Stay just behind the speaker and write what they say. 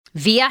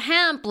Via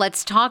Hemp,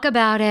 let's talk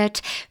about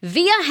it.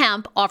 Via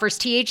Hemp offers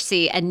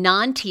THC and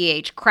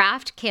non-TH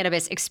craft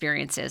cannabis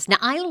experiences. Now,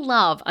 I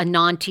love a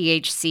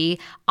non-THC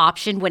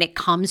option when it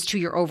comes to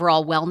your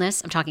overall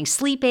wellness. I'm talking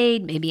sleep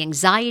aid, maybe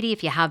anxiety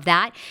if you have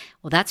that.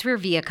 Well, that's where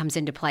Via comes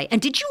into play.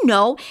 And did you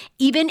know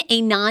even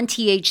a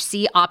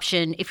non-THC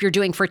option, if you're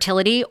doing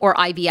fertility or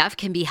IVF,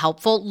 can be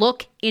helpful?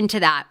 Look into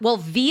that. Well,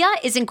 Via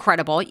is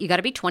incredible. You got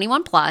to be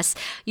 21 plus.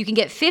 You can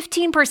get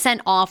 15%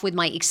 off with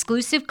my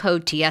exclusive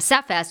code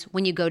TSFS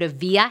when you go to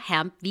Via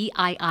Hemp,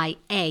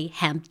 VIIA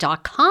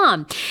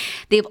hemp.com.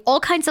 They have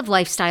all kinds of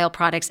lifestyle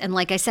products. And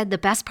like I said, the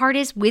best part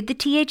is with the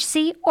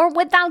THC or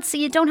without, so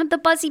you don't have the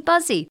buzzy.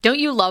 Don't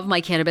you love my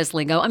cannabis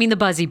lingo? I mean, the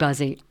buzzy.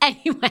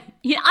 Anyway,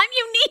 I'm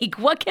unique.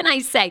 What can I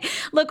say?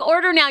 Look,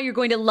 order now. You're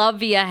going to love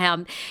Via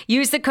Hemp.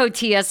 Use the code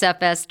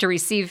TSFS to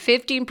receive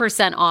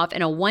 15% off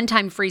and a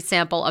one-time free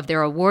sample of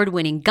their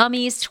award-winning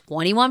gummies,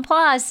 21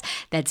 plus.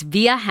 That's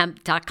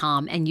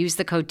viahemp.com, and use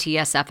the code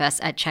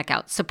TSFS at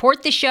checkout.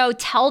 Support the show.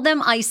 Tell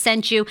them I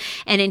sent you,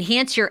 and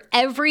enhance your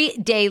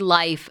everyday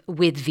life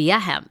with Via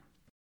Hemp.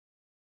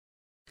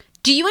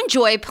 Do you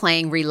enjoy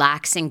playing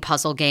relaxing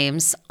puzzle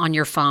games on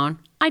your phone?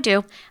 I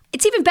do.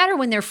 It's even better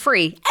when they're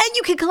free, and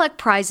you can collect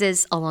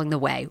prizes along the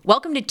way.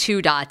 Welcome to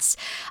Two Dots.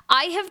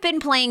 I have been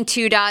playing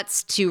Two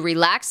Dots to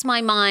relax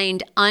my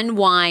mind,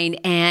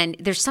 unwind, and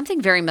there's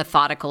something very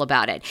methodical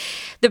about it.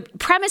 The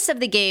premise of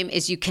the game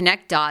is you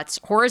connect dots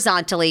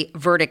horizontally,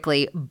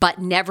 vertically, but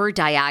never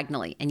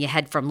diagonally, and you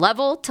head from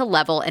level to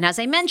level. And as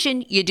I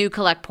mentioned, you do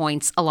collect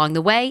points along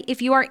the way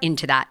if you are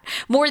into that.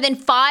 More than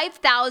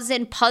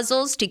 5,000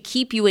 puzzles to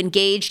keep you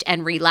engaged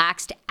and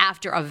relaxed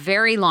after a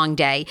very long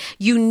day.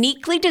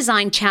 Uniquely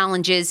designed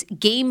challenges,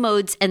 game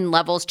modes, and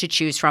levels to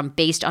choose from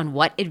based on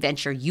what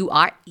adventure you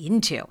are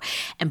into.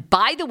 And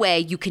by the way,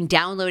 you can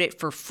download it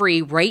for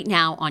free right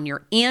now on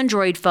your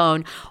Android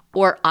phone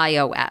or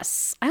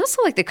iOS. I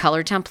also like the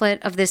color template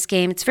of this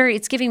game.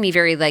 It's giving me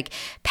very like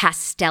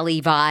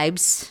pastel-y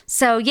vibes.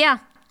 So yeah,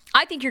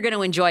 I think you're going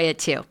to enjoy it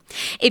too.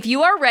 If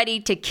you are ready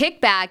to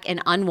kick back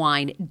and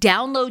unwind,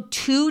 download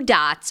Two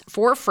Dots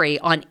for free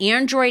on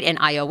Android and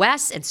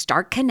iOS and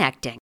start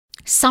connecting.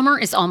 Summer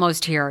is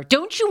almost here.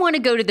 Don't you want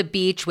to go to the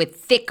beach with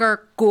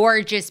thicker,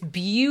 gorgeous,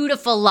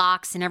 beautiful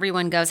locks and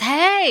everyone goes,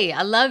 "Hey,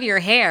 I love your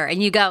hair."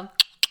 And you go,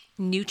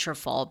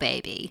 "Nutrafol,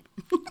 baby."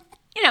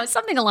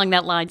 Something along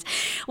that lines.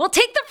 Well,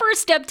 take the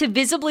first step to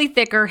visibly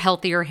thicker,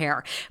 healthier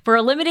hair. For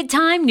a limited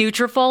time,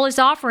 Nutrafol is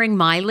offering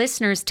my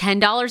listeners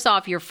 $10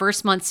 off your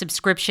first month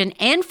subscription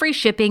and free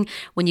shipping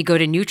when you go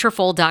to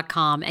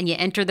Nutrafol.com and you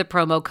enter the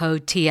promo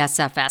code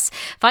TSFS.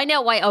 Find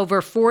out why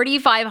over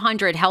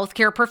 4,500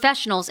 healthcare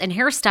professionals and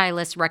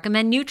hairstylists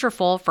recommend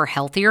Nutrafol for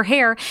healthier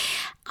hair.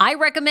 I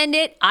recommend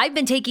it. I've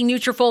been taking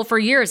Nutrafol for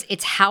years.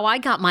 It's how I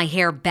got my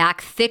hair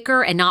back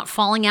thicker and not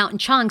falling out in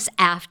chunks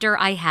after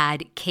I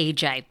had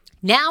KJ.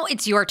 Now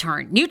it's your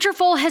turn.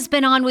 Nutrafol has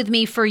been on with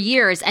me for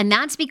years, and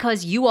that's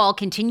because you all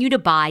continue to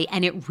buy,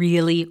 and it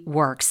really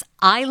works.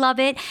 I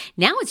love it.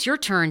 Now it's your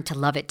turn to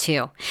love it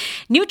too.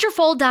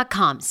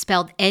 Nutrafol.com,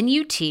 spelled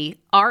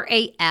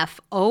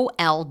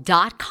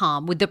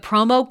Nutrafol.com with the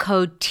promo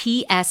code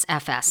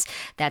TSFS.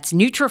 That's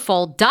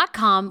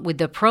Nutrafol.com with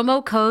the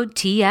promo code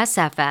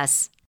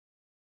TSFS.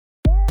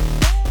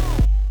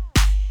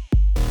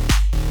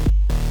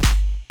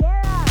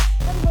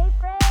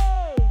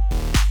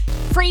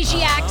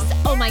 Frasiacs,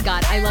 oh my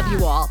God, I love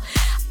you all.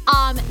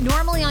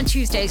 Normally on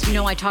Tuesdays,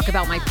 I talk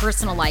about my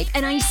personal life,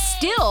 and I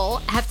still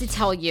have to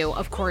tell you,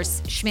 of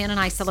course, Shaun and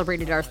I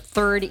celebrated our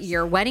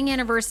 3rd-year wedding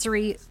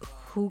anniversary.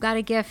 Who got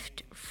a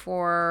gift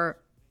for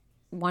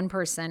one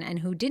person and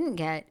who didn't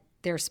get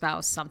their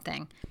spouse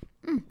something?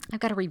 I've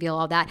got to reveal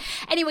all that.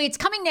 Anyway, it's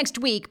coming next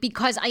week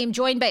because I am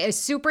joined by a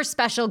super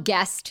special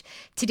guest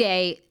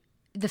today,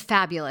 the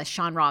fabulous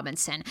Shaun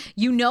Robinson.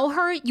 You know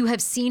her. You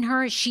have seen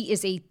her. She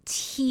is a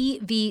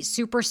TV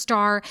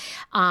superstar.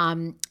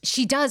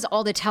 She does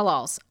all the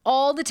tell-alls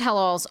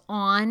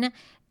on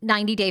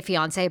 90 Day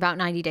Fiance, about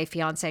 90 Day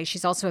Fiance.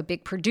 She's also a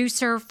big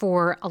producer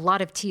for a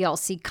lot of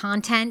TLC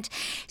content.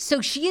 So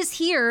she is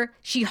here.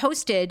 She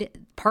hosted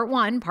part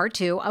 1, part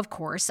 2, of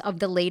course, of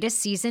the latest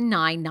season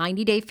 9,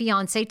 90 Day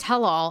Fiance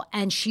Tell-All,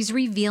 and she's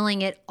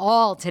revealing it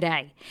all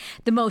today.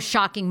 The most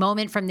shocking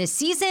moment from this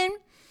season,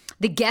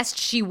 the guest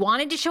she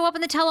wanted to show up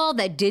in the tell-all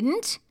that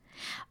didn't.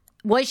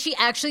 Was she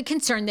actually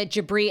concerned that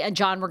Jabri and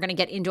John were going to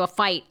get into a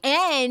fight?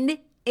 And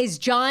is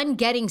John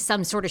getting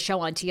some sort of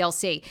show on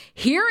TLC?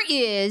 Here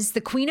is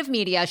the queen of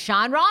media,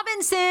 Shaun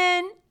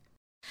Robinson.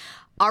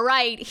 All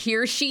right,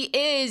 here she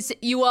is.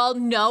 You all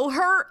know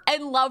her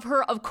and love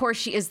her. Of course,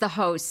 she is the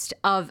host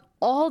of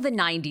all the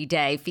 90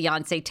 Day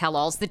Fiance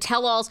tell-alls, the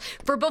tell-alls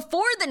for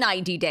before the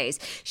 90 days.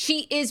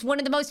 She is one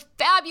of the most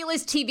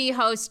fabulous TV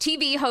hosts to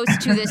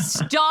the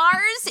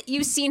stars.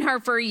 You've seen her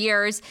for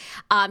years.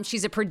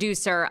 She's a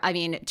producer. I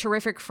mean,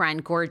 terrific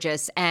friend,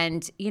 gorgeous.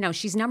 And,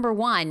 she's number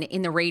 1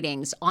 in the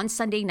ratings on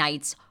Sunday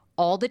nights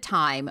all the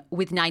time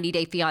with 90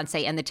 Day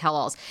Fiance and the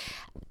tell-alls.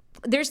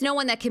 There's no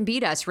one that can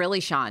beat us, really,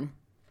 Shaun.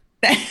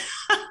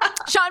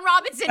 Shaun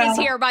Robinson is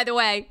here, by the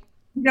way.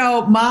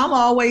 Mom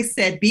always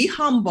said, be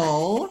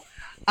humble.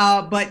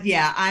 But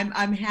yeah,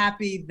 I'm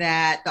happy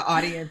that the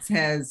audience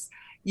has,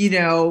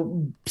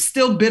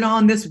 still been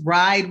on this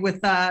ride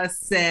with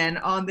us and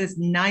on this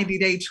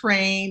 90-day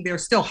train. They're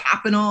still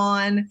hopping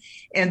on.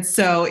 And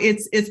so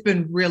it's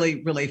been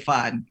really, really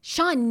fun.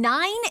 Shaun,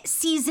 9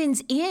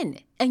 seasons in,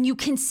 and you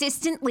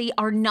consistently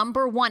are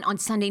number one on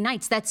Sunday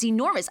nights. That's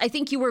enormous. I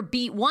think you were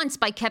beat once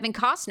by Kevin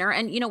Costner,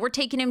 and we're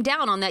taking him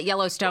down on that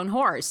Yellowstone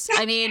horse.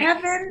 I mean,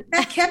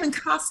 That Kevin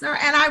Costner,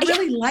 and I yeah,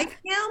 really like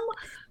him.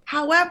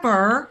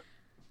 However,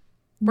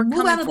 we're move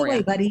coming out of the for way,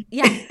 you. buddy.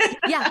 Yeah,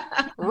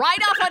 yeah. Right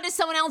off onto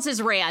someone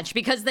else's ranch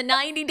because the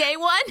 90-day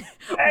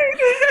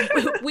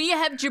one, we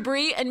have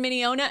Jabri and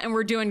Miniona, and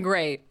we're doing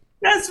great.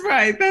 That's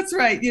right. That's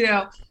right.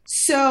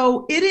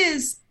 So it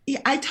is.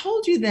 I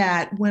told you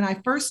that when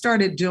I first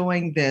started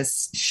doing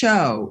this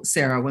show,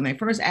 Sarah, when they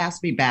first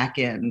asked me back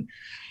in,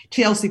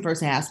 TLC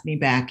first asked me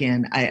back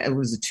in, it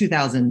was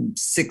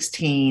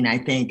 2016, I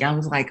think. I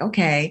was like,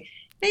 okay,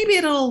 maybe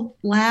it'll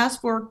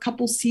last for a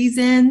couple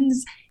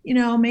seasons,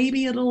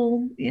 maybe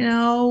it'll,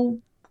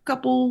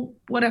 couple,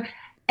 whatever.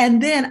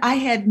 And then I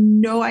had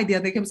no idea.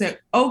 They kept saying,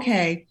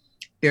 okay,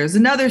 there's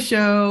another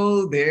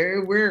show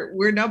there.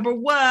 We're number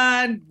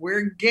one.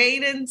 We're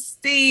gaining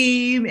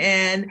steam.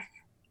 And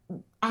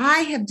I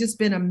have just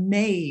been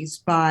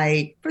amazed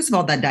by, first of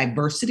all, the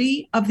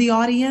diversity of the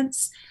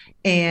audience,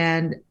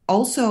 and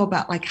also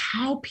about like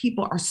how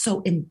people are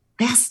so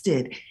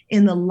invested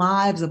in the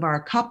lives of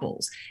our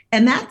couples.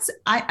 And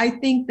I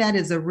think that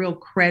is a real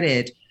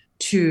credit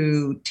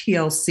to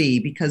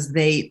TLC because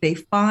they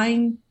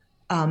find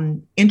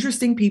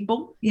interesting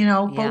people,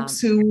 Yeah.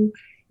 folks who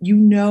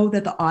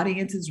that the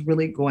audience is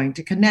really going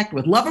to connect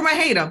with. Love them or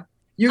hate them,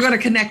 you're going to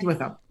connect with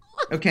them.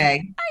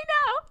 Okay.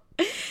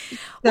 I know. So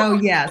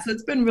Well, yeah, so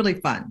it's been really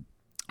fun.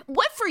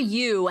 what for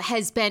you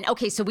has been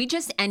okay? So we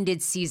just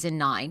ended season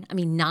 9. I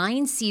mean,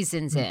 9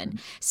 seasons in. Mhm.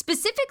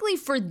 Specifically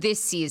for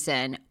this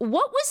season,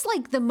 what was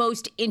like the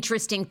most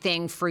interesting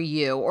thing for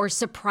you or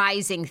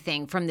surprising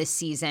thing from this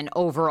season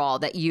overall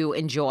that you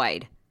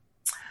enjoyed?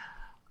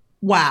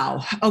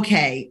 Wow.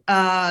 Okay.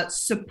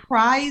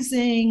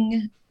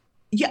 Surprising.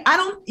 Yeah, I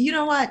don't, you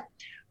know what?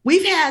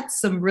 We've had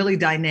some really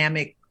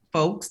dynamic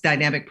folks,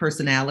 dynamic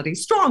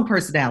personalities, strong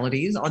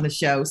personalities on the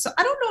show. So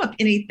I don't know if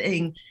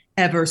anything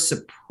ever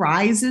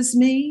surprises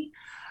me.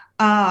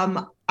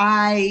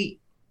 I,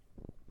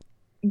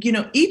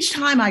 each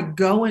time I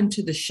go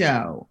into the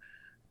show,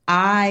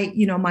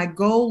 my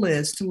goal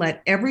is to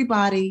let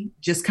everybody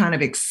just kind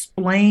of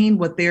explain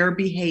what their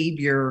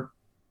behavior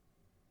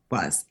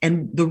was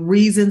and the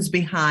reasons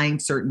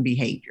behind certain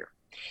behavior.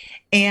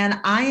 And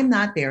I am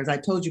not there, as I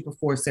told you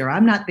before, Sarah,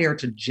 I'm not there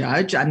to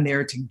judge. I'm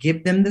there to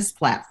give them this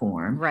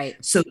platform Right.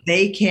 so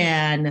they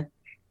can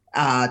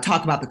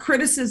talk about the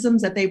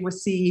criticisms that they've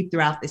received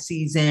throughout the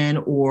season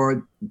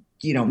or,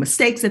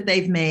 mistakes that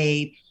they've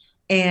made.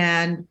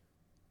 And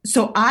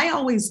so I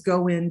always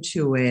go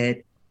into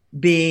it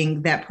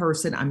being that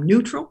person. I'm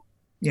neutral.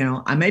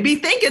 I may be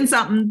thinking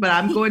something, but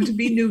I'm going to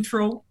be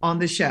neutral on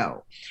the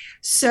show.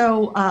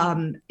 So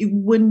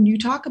when you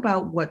talk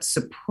about what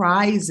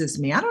surprises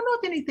me, I don't know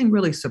if anything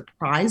really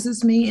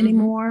surprises me Mm-hmm.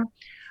 anymore,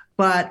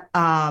 but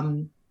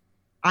I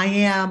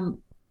am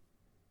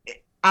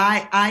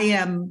I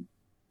am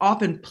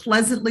often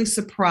pleasantly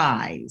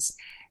surprised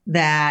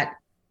that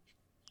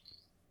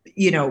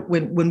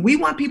when we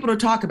want people to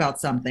talk about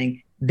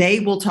something, they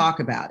will talk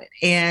about it.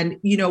 And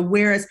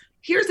whereas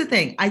here's the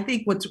thing, I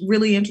think what's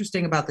really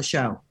interesting about the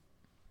show,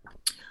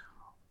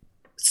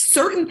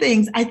 certain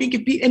things, I think,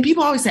 and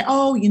people always say,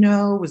 oh,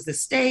 was the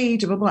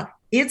stage, blah, blah, blah.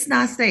 It's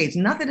not staged.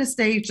 Nothing is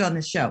staged on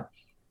the show.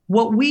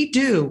 What we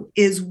do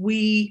is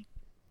we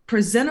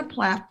present a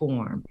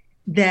platform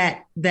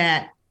that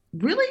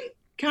really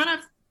kind of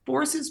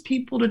forces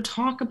people to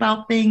talk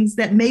about things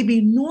that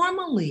maybe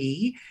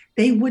normally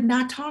they would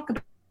not talk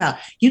about.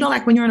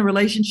 Like when you're in a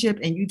relationship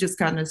and you just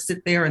kind of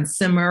sit there and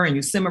simmer and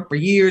you simmer for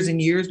years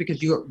and years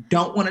because you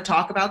don't want to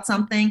talk about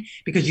something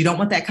because you don't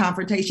want that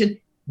confrontation.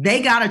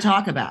 They got to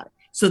talk about it.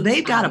 So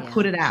they've got Oh, to yeah.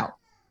 put it out,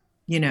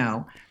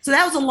 So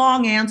that was a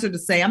long answer to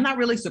say I'm not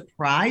really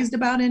surprised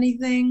about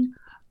anything,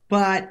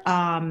 but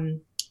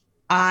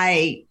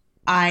I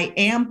I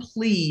am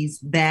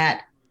pleased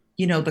that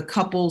the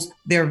couples,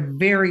 they're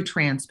very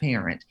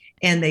transparent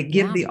and they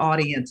give Yeah. the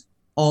audience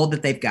all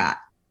that they've got.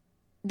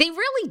 They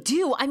really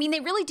do. I mean,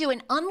 they really do.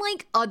 And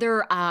unlike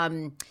other,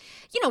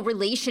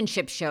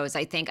 relationship shows,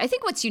 I think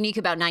what's unique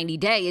about 90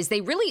 Day is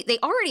they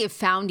already have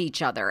found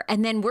each other.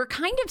 And then we're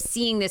kind of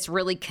seeing this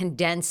really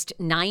condensed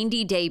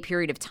 90-day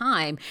period of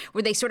time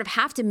where they sort of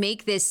have to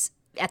make this,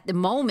 at the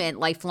moment,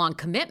 lifelong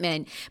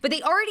commitment, but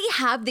they already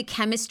have the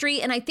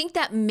chemistry. And I think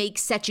that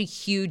makes such a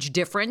huge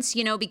difference,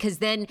 because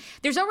then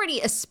there's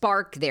already a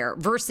spark there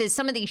versus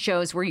some of these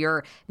shows where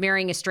you're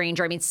marrying a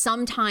stranger. I mean,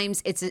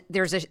 sometimes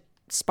there's a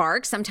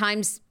spark,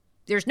 sometimes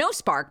there's no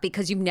spark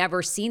because you've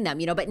never seen them,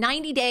 but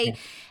 90 Day, yeah.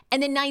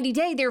 And then 90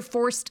 Day, they're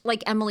forced,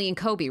 like Emily and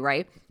Kobe,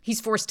 right?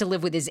 He's forced to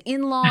live with his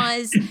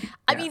in-laws.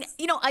 I mean,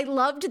 Yes. I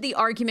loved the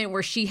argument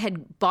where she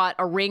had bought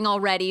a ring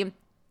already.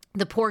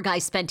 The poor guy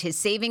spent his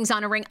savings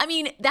on a ring. I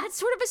mean, that's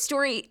sort of a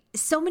story.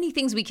 So many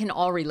things we can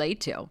all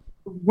relate to.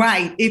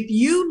 Right. If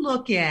you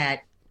look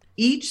at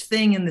each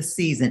thing in the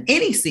season,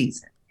 any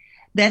season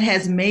that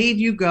has made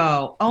you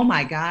go, oh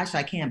my gosh,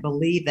 I can't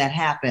believe that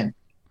happened,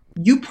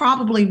 you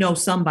probably know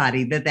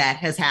somebody that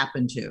has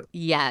happened to.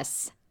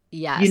 Yes.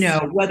 Yes.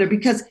 Whether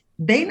because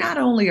they not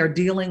only are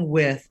dealing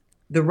with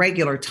the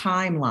regular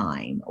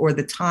timeline or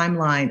the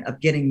timeline of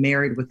getting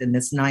married within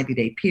this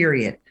 90-day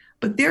period,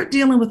 but they're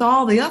dealing with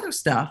all the other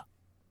stuff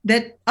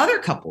that other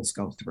couples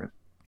go through.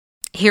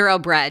 Hero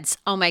breads.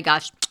 Oh my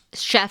gosh.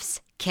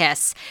 Chef's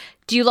kiss.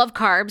 Do you love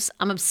carbs?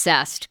 I'm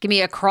obsessed. Give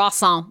me a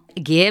croissant.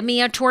 Give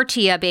me a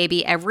tortilla,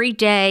 baby, every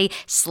day,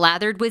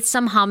 slathered with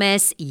some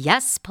hummus.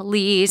 Yes,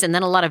 please. And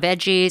then a lot of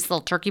veggies, a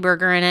little turkey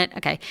burger in it.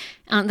 Okay.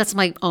 That's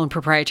my own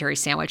proprietary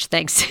sandwich.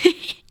 Thanks.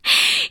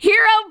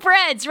 Hero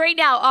Breads right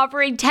now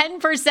offering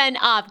 10%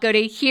 off. Go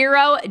to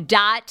hero.co.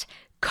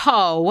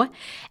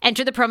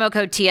 Enter the promo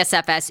code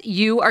TSFS.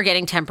 You are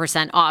getting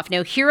 10% off.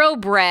 Now, Hero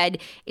Bread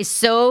is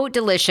so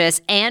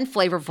delicious and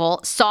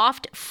flavorful,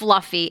 soft,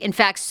 fluffy. In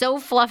fact, so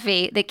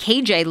fluffy that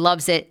KJ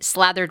loves it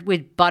slathered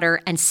with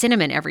butter and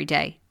cinnamon every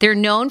day. They're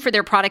known for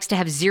their products to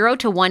have 0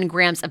 to 1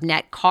 grams of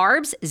net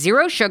carbs,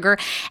 0 sugar,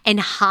 and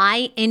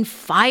high in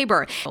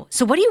fiber.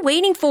 So what are you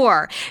waiting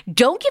for?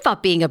 Don't give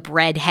up being a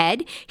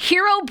breadhead.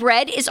 Hero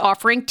Bread is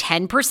offering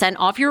 10%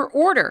 off your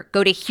order.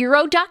 Go to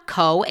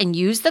hero.co and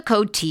use the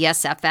code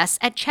TSFS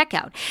at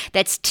checkout.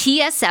 That's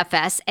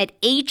TSFS at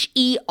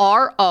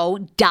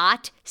HERO.CO.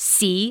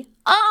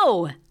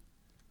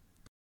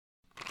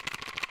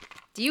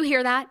 Do you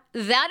hear that?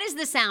 That is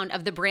the sound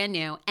of the brand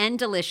new and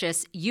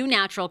delicious Eu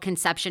Natural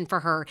Conception for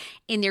Her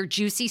in their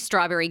juicy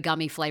strawberry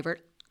gummy flavor.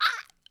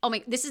 Oh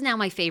my, this is now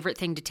my favorite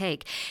thing to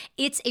take.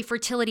 It's a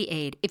fertility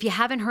aid. If you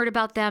haven't heard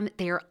about them,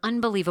 they are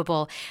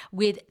unbelievable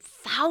with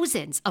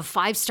thousands of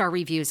 5-star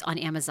reviews on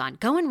Amazon.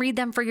 Go and read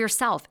them for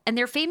yourself. And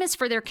they're famous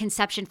for their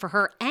Conception for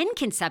Her and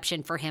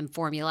Conception for Him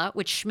formula,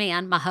 which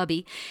Schman, my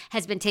hubby,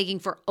 has been taking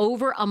for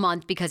over a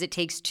month because it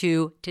takes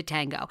 2 to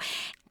tango.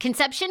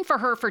 Conception for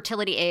Her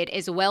fertility aid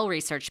is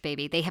well-researched,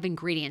 baby. They have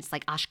ingredients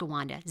like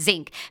ashwagandha,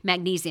 zinc,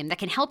 magnesium that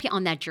can help you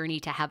on that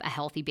journey to have a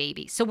healthy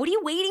baby. So what are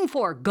you waiting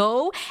for?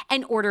 Go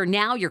and order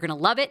now. You're going to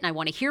love it, and I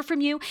want to hear from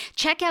you.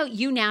 Check out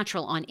Eu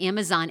Natural on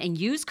Amazon and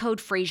use code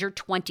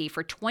Fraser20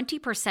 for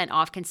 20%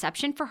 off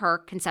Conception for Her,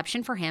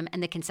 Conception for Him,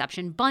 and the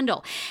Conception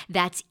Bundle.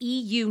 That's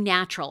EU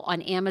Natural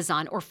on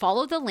Amazon, or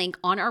follow the link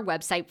on our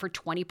website for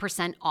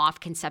 20% off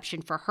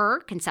Conception for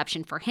Her,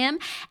 Conception for Him,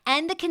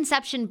 and the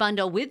Conception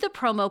Bundle with the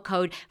promo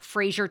code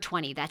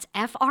Fraser20. That's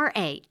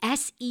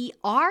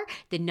FRASER,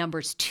 the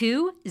numbers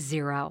 20.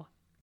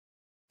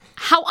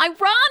 How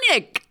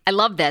ironic. I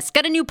love this.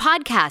 Got a new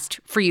podcast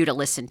for you to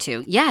listen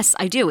to. Yes,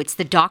 I do. It's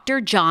the Dr.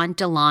 John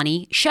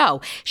Delaney Show.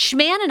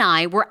 Schman and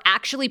I were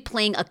actually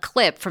playing a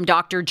clip from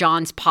Dr.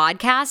 John's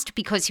podcast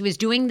because he was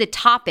doing the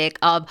topic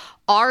of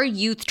are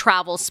youth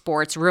travel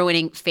sports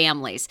ruining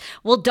families?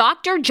 Well,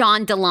 Dr.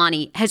 John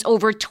Delaney has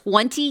over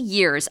 20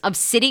 years of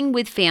sitting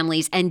with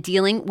families and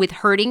dealing with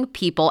hurting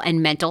people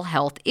and mental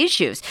health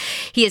issues.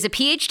 He has a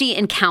PhD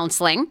in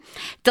counseling.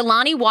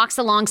 Delaney walks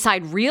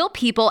alongside real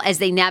people as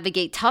they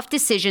navigate tough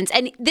decisions.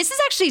 And this is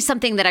actually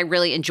something that I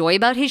really enjoy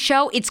about his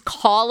show. It's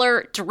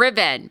caller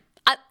driven.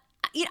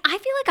 I feel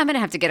like I'm going to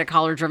have to get a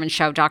caller-driven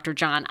show, Dr.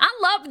 John. I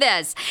love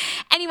this.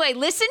 Anyway,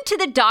 listen to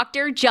the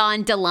Dr.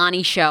 John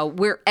Delaney Show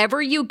wherever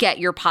you get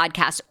your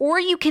podcast, or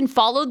you can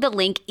follow the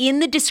link in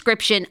the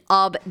description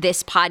of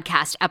this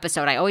podcast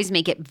episode. I always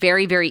make it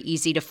very, very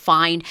easy to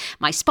find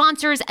my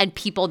sponsors and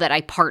people that I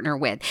partner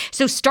with.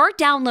 So start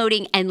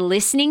downloading and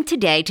listening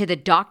today to the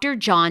Dr.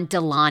 John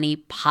Delaney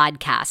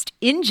podcast.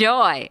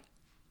 Enjoy.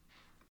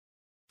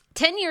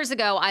 10 years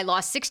ago, I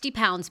lost 60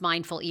 pounds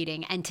mindful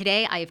eating, and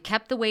today I have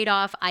kept the weight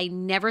off. I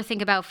never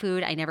think about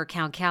food. I never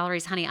count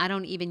calories. Honey, I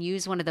don't even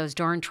use one of those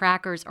darn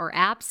trackers or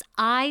apps.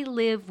 I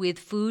live with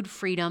food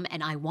freedom,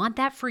 and I want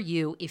that for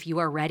you if you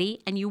are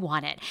ready and you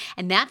want it.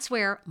 And that's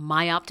where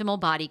My Optimal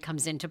Body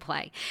comes into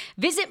play.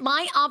 Visit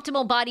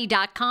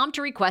myoptimalbody.com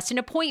to request an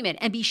appointment,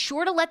 and be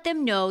sure to let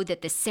them know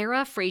that the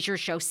Sarah Fraser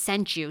Show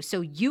sent you so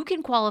you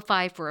can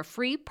qualify for a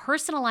free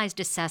personalized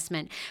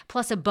assessment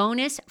plus a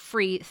bonus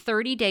free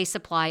 30-day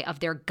supply of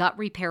their gut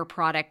repair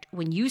product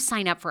when you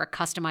sign up for a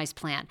customized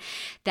plan.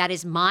 That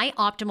is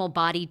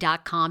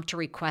myoptimalbody.com to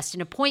request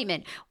an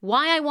appointment.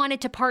 Why I wanted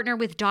to partner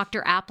with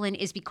Dr. Applin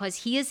is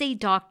because he is a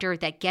doctor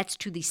that gets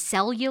to the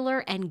cellular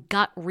and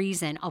gut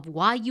reason of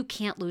why you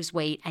can't lose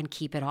weight and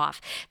keep it off.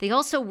 They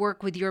also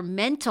work with your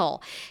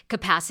mental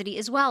capacity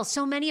as well.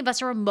 So many of us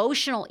are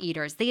emotional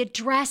eaters. They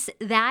address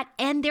that,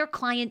 and their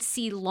clients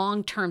see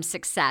long-term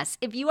success.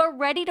 If you are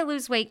ready to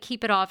lose weight,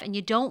 keep it off, and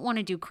you don't want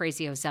to do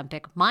crazy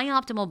Ozempic,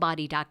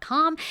 myoptimalbody.com,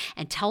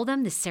 and tell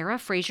them the Sarah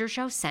Fraser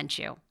Show sent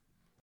you.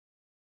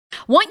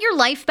 Want your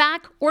life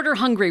back? Order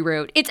Hungry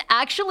Root. It's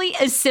actually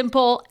as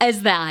simple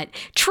as that.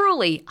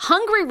 Truly,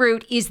 Hungry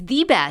Root is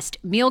the best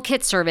meal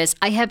kit service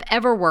I have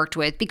ever worked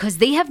with because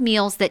they have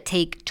meals that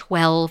take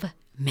 12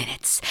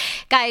 minutes.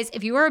 Guys,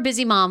 if you are a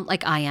busy mom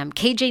like I am,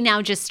 KJ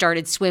now just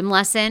started swim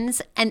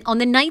lessons. And on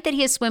the night that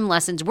he has swim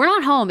lessons, we're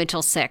not home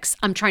until 6.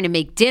 I'm trying to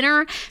make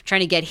dinner,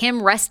 trying to get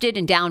him rested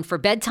and down for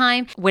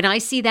bedtime. When I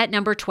see that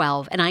number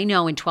 12, and I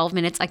know in 12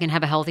 minutes I can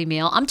have a healthy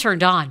meal, I'm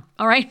turned on.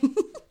 All right.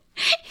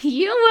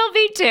 You will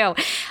be too.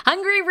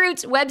 Hungry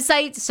Roots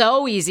website,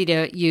 so easy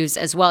to use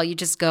as well. You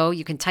just go,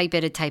 you can type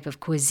in a type of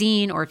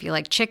cuisine, or if you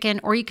like chicken,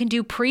 or you can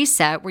do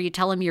preset where you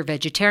tell them you're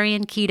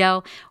vegetarian,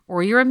 keto,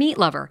 or you're a meat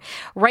lover.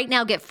 Right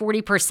now, get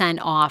 40%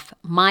 off.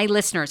 My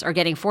listeners are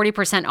getting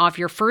 40% off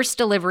your first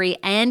delivery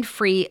and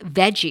free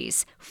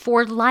veggies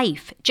for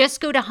life. Just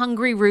go to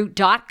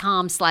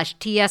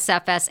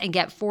hungryroot.com/TSFS and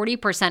get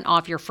 40%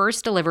 off your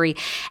first delivery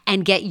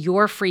and get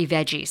your free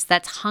veggies.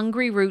 That's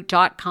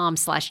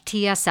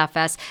hungryroot.com/TSFS.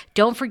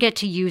 Don't forget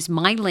to use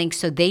my link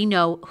so they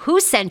know who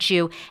sent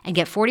you and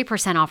get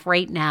 40% off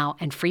right now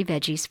and free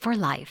veggies for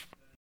life.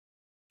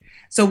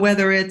 So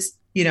whether it's,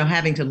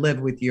 having to live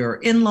with your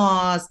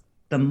in-laws,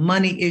 the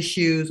money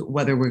issues,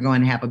 whether we're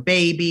going to have a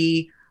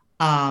baby,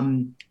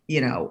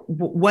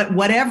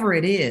 whatever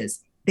it is,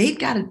 they've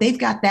got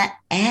that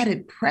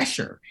added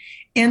pressure.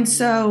 And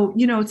so,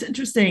 it's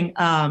interesting.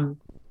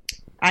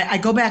 I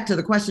go back to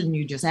the question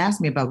you just asked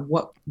me about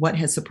what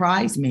has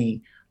surprised me.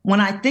 When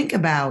I think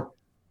about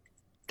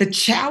the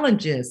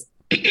challenges,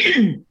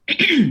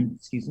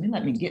 excuse me,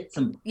 let me get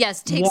some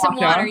Yes, take some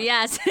water,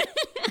 yes.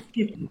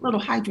 Get a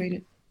little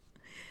hydrated.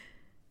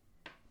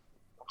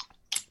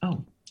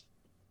 Oh,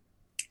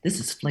 this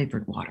is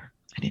flavored water.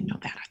 I didn't know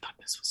that. I thought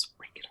this was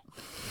regular.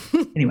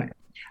 Anyway,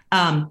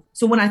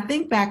 so when I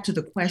think back to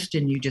the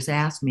question you just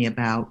asked me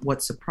about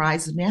what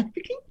surprises me,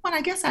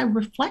 I guess I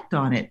reflect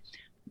on it.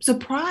 I'm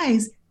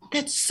surprised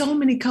that so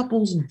many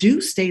couples do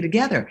stay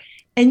together.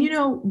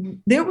 And,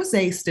 there was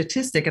a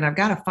statistic, and I've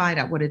got to find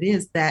out what it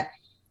is, that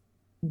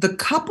the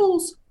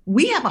couples,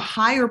 we have a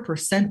higher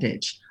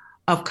percentage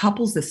of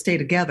couples that stay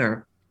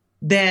together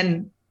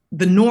than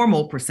the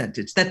normal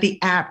percentage, than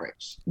the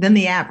average.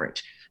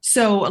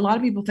 So a lot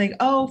of people think,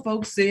 oh,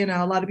 folks, a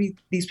lot of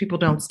these people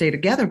don't stay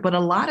together, but a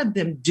lot of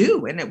them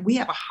do. And we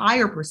have a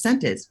higher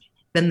percentage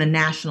than the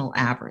national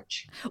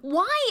average.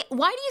 Why do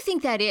you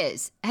think that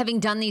is, having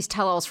done these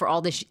tell-alls for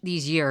all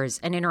these years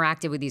and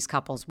interacted with these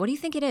couples? What do you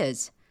think it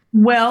is?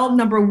 Well,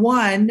 number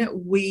one,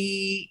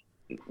 we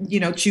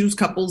choose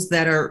couples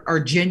that are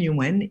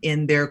genuine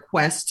in their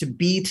quest to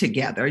be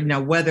together.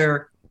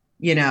 Whether,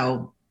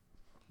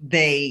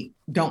 they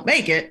don't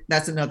make it,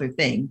 that's another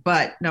thing.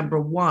 But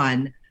number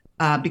one,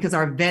 because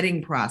our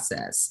vetting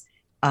process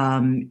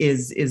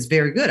is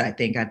very good, I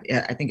think.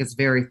 I think it's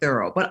very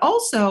thorough. But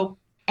also,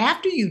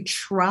 after you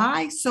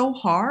try so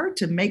hard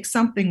to make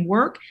something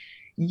work,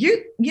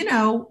 you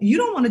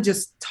don't want to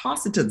just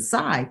toss it to the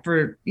side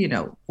for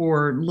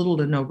little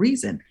to no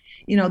reason.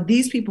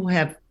 These people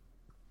have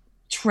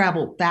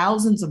traveled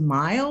thousands of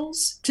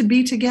miles to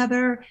be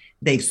together.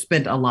 They've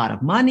spent a lot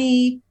of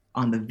money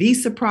on the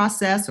visa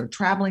process or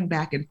traveling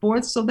back and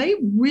forth. So they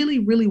really,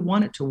 really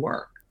want it to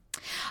work.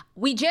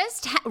 We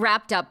just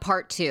wrapped up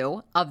part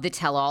 2 of the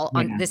tell-all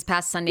on this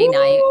past Sunday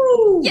night.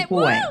 Yeah,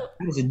 boy,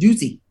 it was a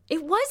doozy.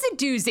 It was a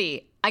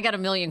doozy. I got a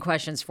million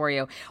questions for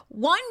you.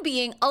 One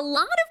being, a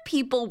lot of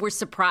people were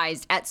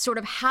surprised at sort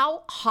of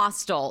how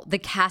hostile the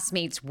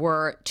castmates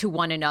were to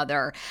one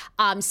another,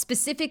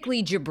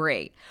 specifically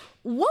Jabri.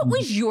 What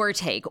was your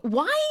take?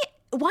 Why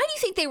do you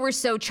think they were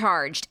so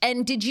charged?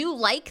 And did you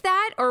like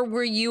that, or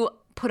were you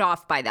put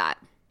off by that?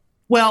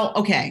 Well,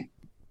 okay.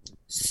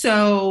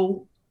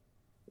 So,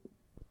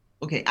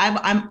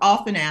 I'm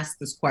often asked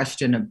this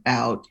question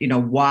about,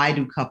 why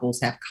do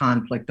couples have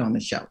conflict on the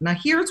show? Now,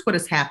 here's what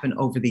has happened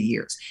over the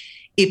years.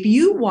 If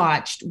you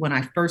watched when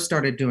I first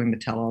started doing the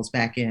tell-alls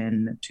back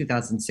in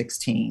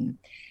 2016,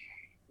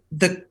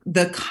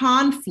 the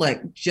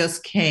conflict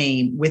just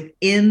came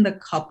within the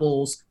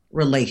couple's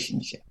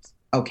relationships.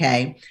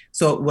 Okay.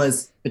 So it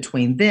was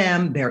between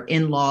them, their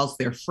in-laws,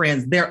 their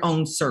friends, their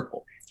own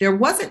circle. There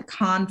wasn't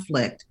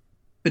conflict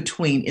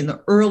in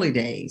the early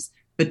days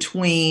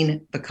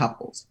between the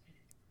couples.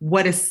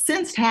 What has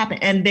since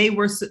happened, and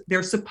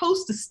they're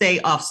supposed to stay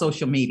off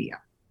social media.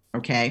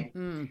 Okay.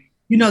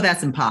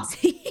 That's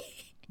impossible.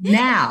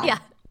 Now, yeah.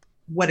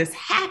 What has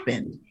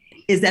happened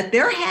is that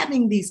they're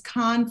having these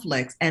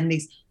conflicts, and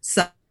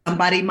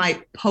somebody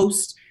might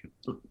post,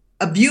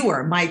 a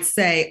viewer might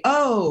say,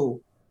 oh,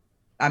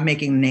 I'm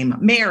making the name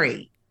up,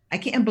 Mary, I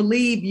can't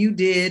believe you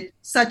did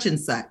such and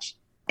such.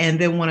 And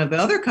then one of the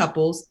other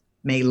couples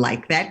may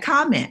like that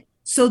comment.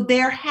 So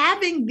they're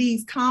having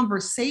these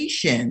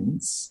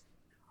conversations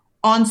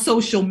on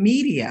social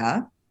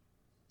media.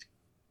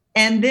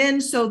 And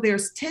then so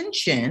there's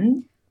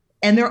tension,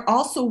 and they're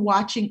also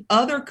watching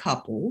other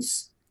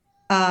couples.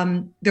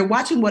 They're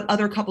watching what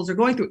other couples are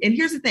going through. And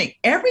here's the thing.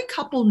 Every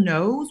couple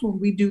knows when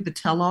we do the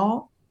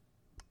tell-all,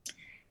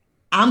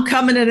 I'm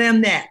coming to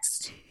them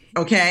next.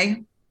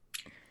 Okay.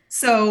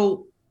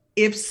 So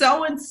if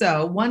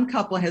so-and-so, one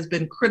couple has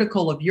been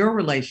critical of your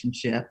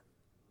relationship,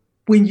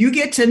 when you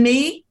get to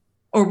me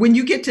or when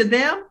you get to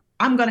them,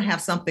 I'm going to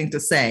have something to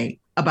say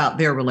about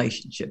their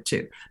relationship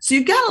too. So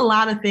you've got a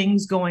lot of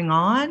things going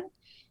on.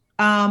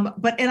 And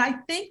I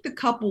think the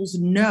couples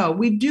know,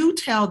 we do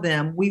tell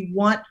them we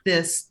want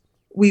this,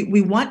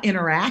 we want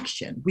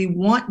interaction. We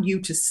want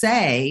you to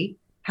say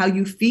how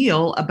you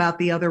feel about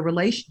the other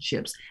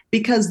relationships,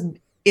 because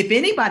if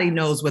anybody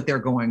knows what they're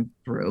going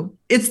through,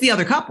 it's the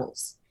other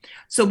couples.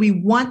 So we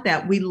want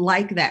that. We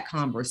like that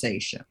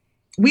conversation.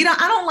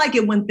 I don't like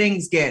it when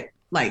things get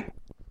like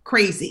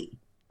crazy.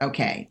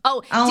 Okay.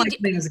 Oh, I don't like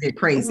things that get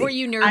crazy. Were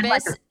you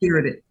nervous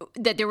like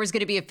that there was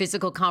going to be a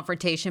physical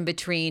confrontation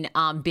between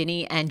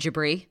Benny and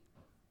Jabri?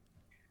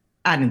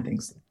 I didn't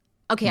think so.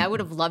 Okay, I would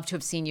have loved to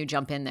have seen you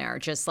jump in there,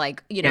 just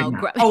like,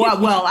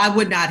 well, I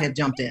would not have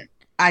jumped in.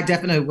 I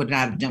definitely would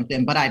not have jumped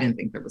in, but I didn't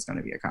think there was going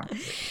to be a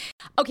confrontation.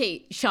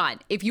 Okay, Shaun,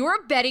 if you're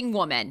a betting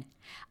woman,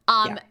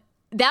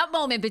 that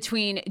moment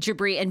between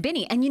Jabri and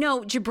Benny, and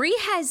Jabri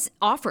has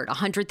offered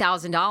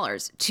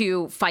 $100,000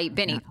 to fight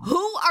Benny. Yeah.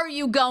 Who are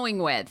you going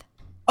with?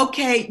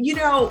 Okay,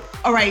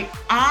 all right.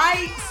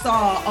 I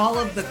saw all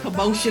of the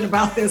commotion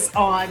about this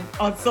on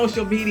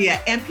social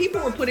media, and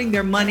people were putting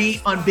their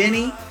money on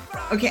Benny.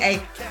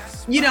 Okay,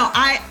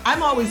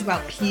 I'm always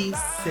about peace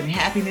and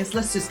happiness.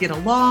 Let's just get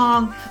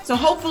along. So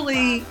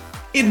hopefully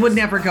it would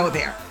never go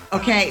there.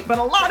 Okay, but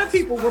a lot of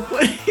people were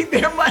putting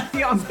their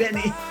money on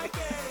Benny.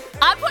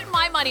 I'm putting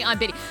my money on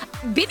Benny.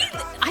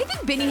 I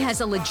think Benny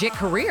has a legit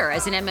career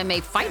as an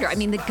MMA fighter. I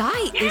mean, the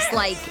guy is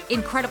like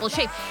incredible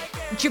shape.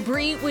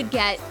 Jabri would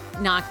get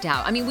knocked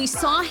out. I mean, we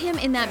saw him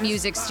in that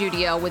music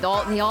studio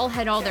they all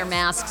had all their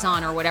masks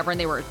on or whatever, and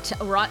they were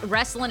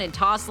wrestling and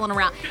tossing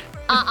around.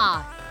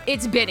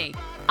 It's Benny.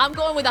 I'm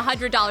going with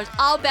 $100.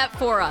 I'll bet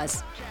for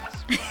us.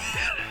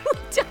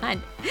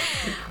 Done.